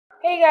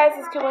Hey guys,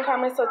 it's Cuban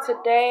Carmen. So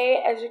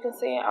today, as you can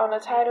see on the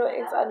title,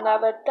 it's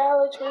another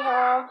Dollar Tree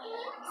haul.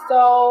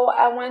 So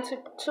I went to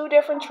two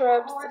different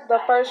trips. The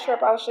first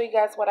trip, I'll show you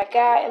guys what I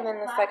got, and then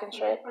the second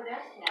trip,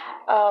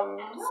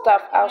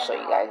 stuff I'll show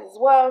you guys as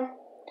well.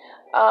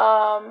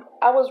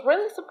 I was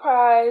really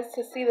surprised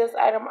to see this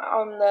item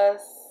on the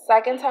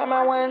second time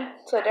I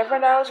went to a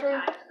different Dollar Tree.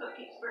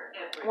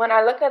 When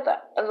I looked at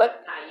oh my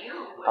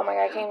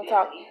god, I can't even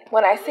talk.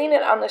 When I seen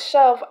it on the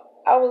shelf,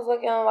 I was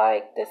looking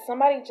like, did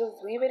somebody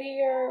just leave it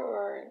here,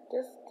 or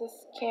this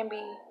can't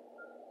be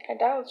at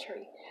Dollar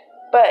Tree?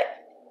 But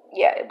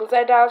yeah, it was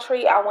at Dollar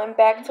Tree. I went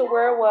back to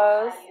where it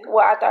was,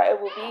 what I thought it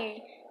would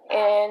be,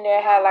 and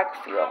they had like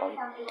a few of them.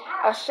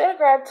 I should have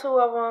grabbed two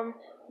of them,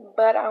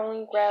 but I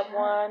only grabbed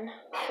one,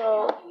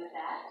 so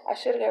I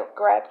should have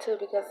grabbed two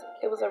because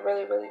it was a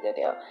really, really good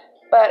deal.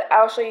 But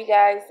I'll show you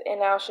guys,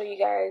 and I'll show you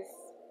guys.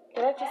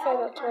 Did I just say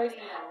that twice?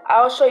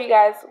 I'll show you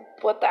guys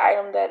what the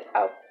item that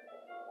I'm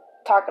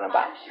talking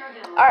about.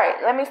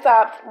 Alright, let me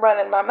stop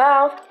running my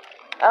mouth.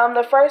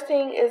 The first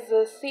thing is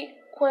the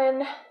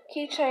sequin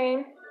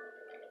keychain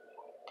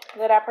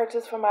that I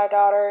purchased for my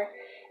daughter.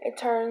 It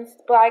turns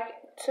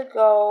black to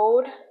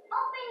gold.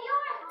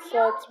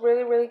 So it's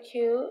really, really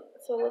cute.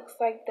 So it looks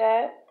like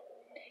that.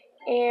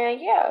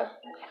 And yeah,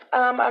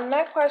 I'm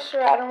not quite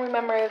sure. I don't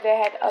remember if they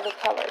had other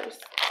colors.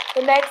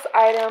 The next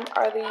item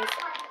are these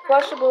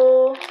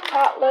flushable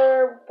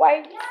toddler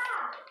wipes.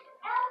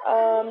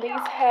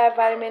 These have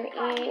vitamin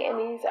E, and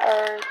these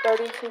are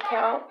 32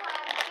 count.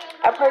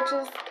 I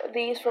purchased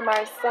these for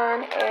my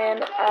son,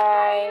 and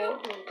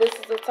this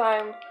is the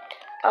time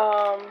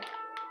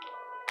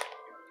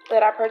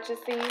that I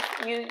purchased these.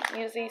 You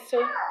use these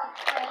too?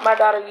 My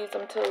daughter used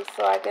them too,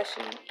 so I guess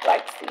she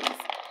likes these.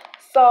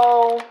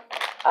 So,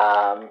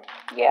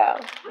 yeah,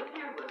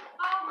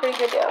 pretty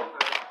good deal.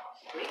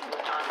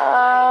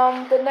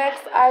 The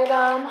next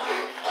item,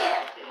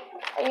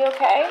 are you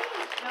okay?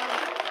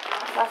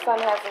 My son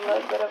has a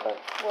little bit of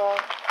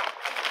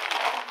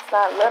it's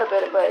not a little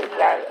bit, but he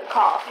got a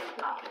cough.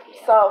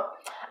 So,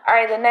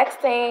 alright, the next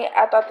thing,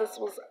 I thought this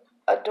was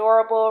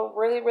adorable,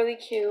 really, really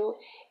cute,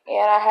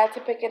 and I had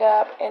to pick it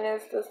up, and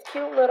it's this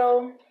cute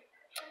little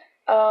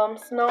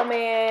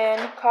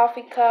snowman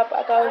coffee cup.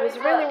 I thought it was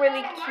really,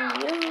 really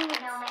cute.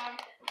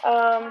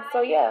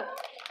 So yeah,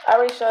 I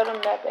already showed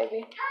him that,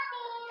 baby.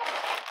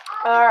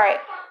 Alright,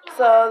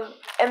 so,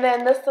 and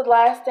then this is the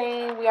last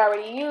thing. We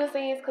already used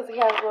these because he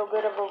has a little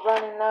bit of a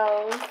runny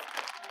nose.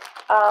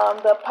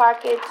 The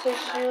pocket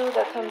tissue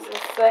that comes in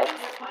sets.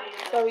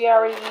 So we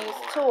already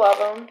used two of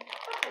them.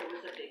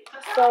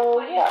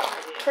 So yeah,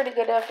 pretty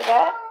good deal for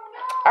that.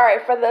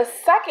 Alright, for the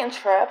second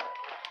trip,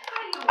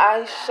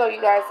 I show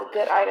you guys a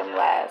good item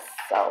last.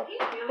 So,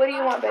 what do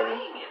you want, baby?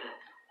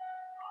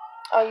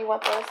 Oh, you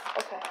want this?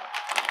 Okay.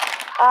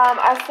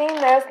 I seen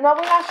this. No,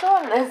 we're not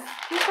showing this.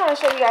 He's trying to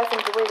show you guys some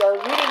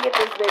Doritos. We didn't get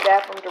this big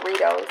bag from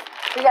Doritos.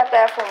 We got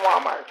that from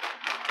Walmart.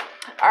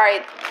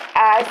 Alright,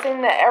 I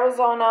seen the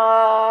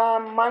Arizona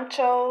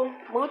Mucho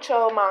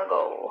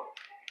Mango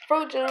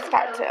fruit juice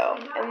cocktail.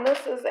 And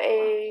this is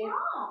a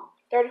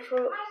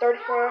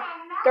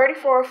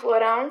 34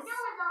 fluid ounce.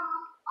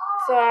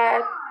 So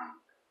I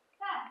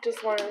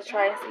just wanted to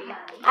try and see.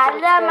 I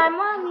love my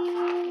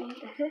mommy.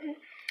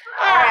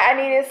 Alright, I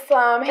needed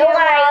some hand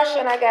wash,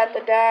 and I got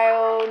the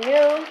Dial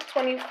New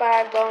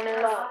 25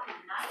 bonus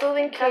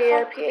soothing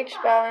care pH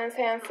balance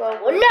hand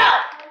soap.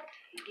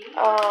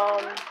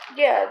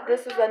 Yeah,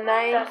 this is a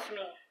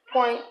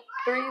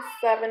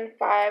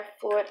 9.375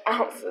 fluid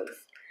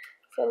ounces.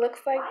 So it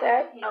looks like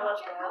that.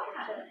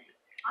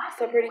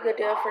 It's a pretty good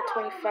deal for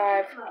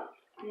 25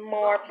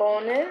 more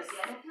bonus.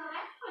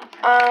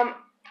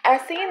 I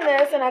seen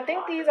this, and I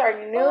think these are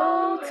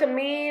new to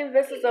me.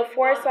 This is a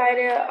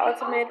 4-sided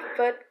ultimate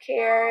foot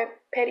care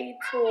petty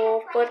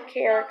tool foot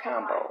care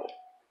combo.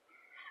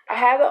 I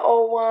have the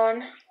old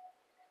one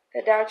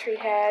that Dollar Tree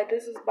had.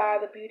 This is by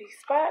the Beauty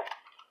Spot.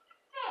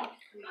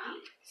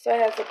 So it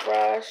has a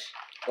brush,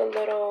 the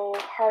little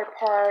hard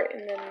part,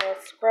 and then the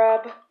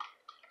scrub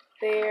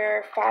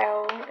there,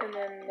 file, and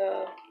then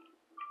the,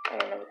 I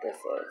don't know what this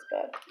is,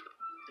 but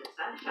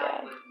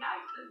yeah.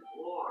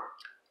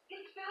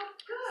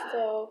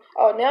 So,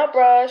 nail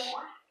brush,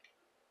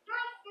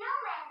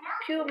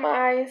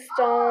 Pumice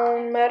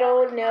Stone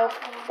Metal Nail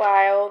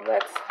File.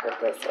 That's what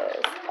this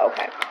is.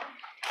 Okay.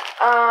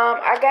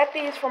 I got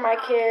these for my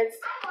kids,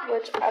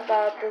 which I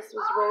thought this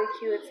was really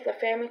cute. It's the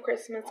Family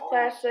Christmas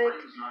Classic,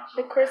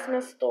 The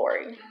Christmas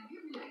Story.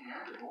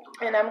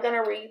 And I'm going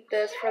to read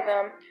this for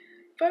them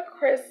for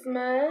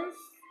Christmas.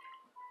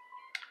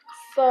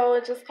 So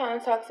it just kind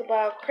of talks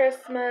about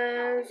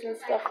Christmas and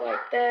stuff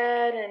like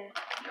that, and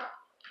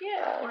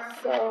yeah,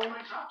 so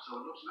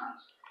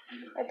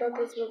I thought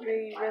this would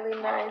be really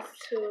nice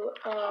to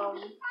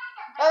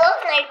It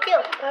looks like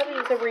you.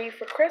 to read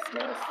for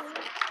Christmas.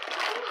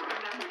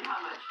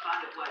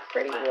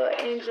 Pretty little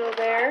angel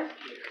there.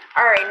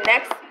 Alright,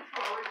 next,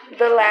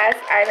 the last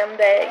item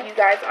that you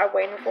guys are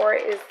waiting for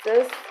is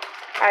this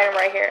item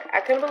right here. I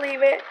couldn't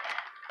believe it,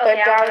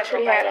 but Dollar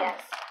Tree had them.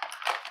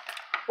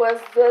 Was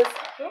this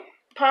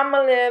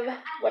Palmolive,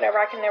 whatever,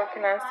 I can never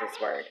pronounce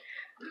this word.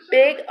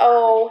 Big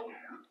O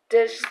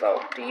dish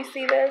soap. Do you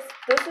see this?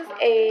 This is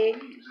a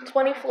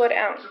 20 fluid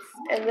ounce,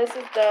 and this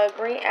is the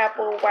green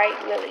apple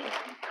white lily.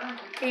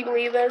 Can you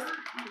believe this?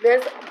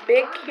 This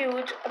big,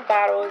 huge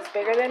bottle is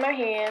bigger than my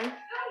hand.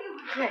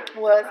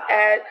 Was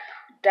at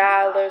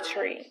Dollar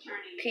Tree.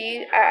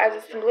 I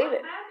just can't believe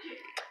it.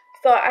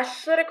 So I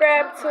should have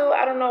grabbed two.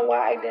 I don't know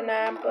why I did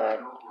not, but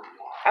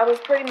I was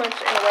pretty much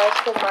in a rush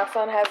because my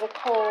son has a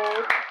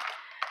cold.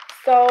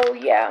 So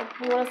yeah,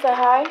 you want to say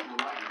hi?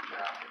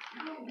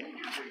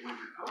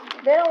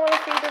 They don't want to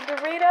see the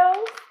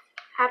Doritos.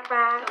 Hot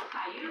fries.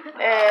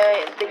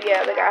 And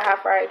yeah, they got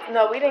hot fries.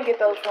 No, we didn't get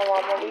those from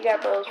Walmart. We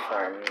got those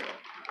from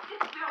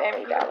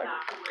Family Dollar.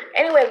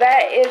 Anyway,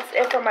 that is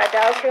it for my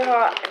Dollar Tree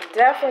haul.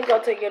 Definitely go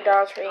to your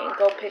Dollar Tree and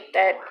go pick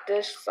that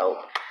dish soap.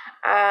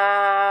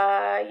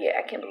 Yeah,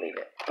 I can't believe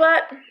it.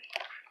 But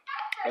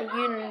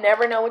you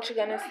never know what you're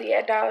going to see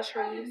at Dollar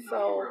Tree.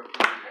 So,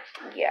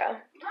 yeah.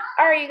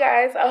 Alright, you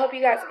guys. I hope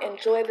you guys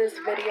enjoy this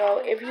video.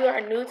 If you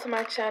are new to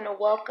my channel,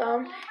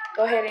 welcome.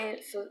 Go ahead and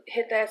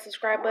hit that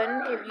subscribe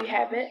button if you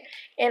haven't.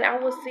 And I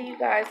will see you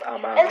guys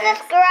on my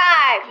next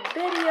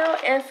video.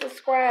 And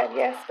subscribe.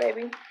 Yes,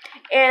 baby.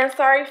 And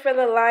sorry for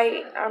the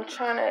light. I'm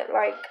trying to,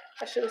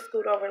 I should have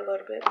scooted over a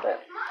little bit.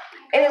 But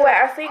anyway,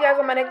 I'll see you guys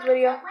on my next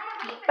video.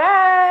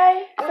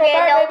 Bye. Okay,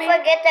 don't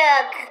forget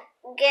to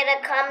get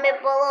a comment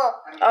below.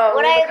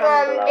 What are you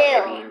going to do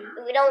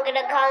if you don't get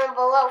a comment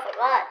below for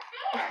what?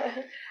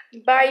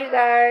 Bye, you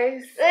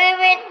guys. I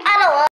don't want